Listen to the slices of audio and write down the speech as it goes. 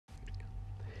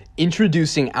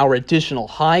Introducing our additional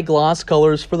high gloss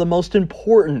colors for the most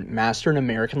important Master and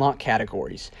American Lock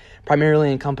categories,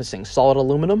 primarily encompassing solid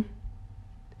aluminum,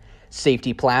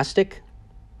 safety plastic,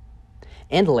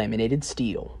 and laminated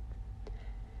steel.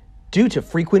 Due to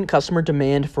frequent customer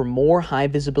demand for more high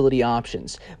visibility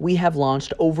options, we have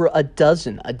launched over a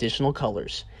dozen additional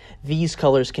colors. These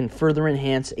colors can further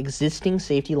enhance existing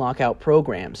safety lockout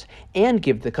programs and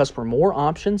give the customer more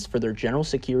options for their general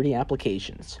security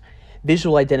applications.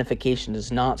 Visual identification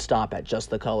does not stop at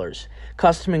just the colors.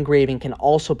 Custom engraving can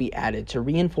also be added to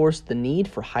reinforce the need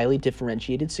for highly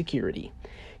differentiated security.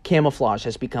 Camouflage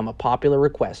has become a popular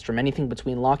request from anything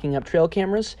between locking up trail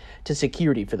cameras to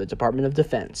security for the Department of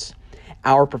Defense.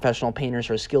 Our professional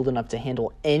painters are skilled enough to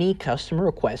handle any customer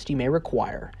request you may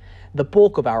require. The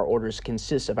bulk of our orders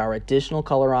consists of our additional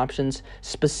color options,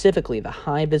 specifically the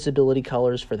high visibility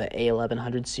colors for the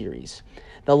A1100 series.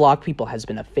 The Lock People has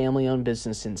been a family-owned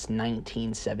business since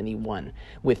 1971.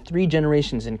 With 3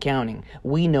 generations and counting,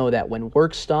 we know that when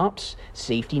work stops,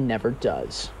 safety never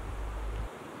does.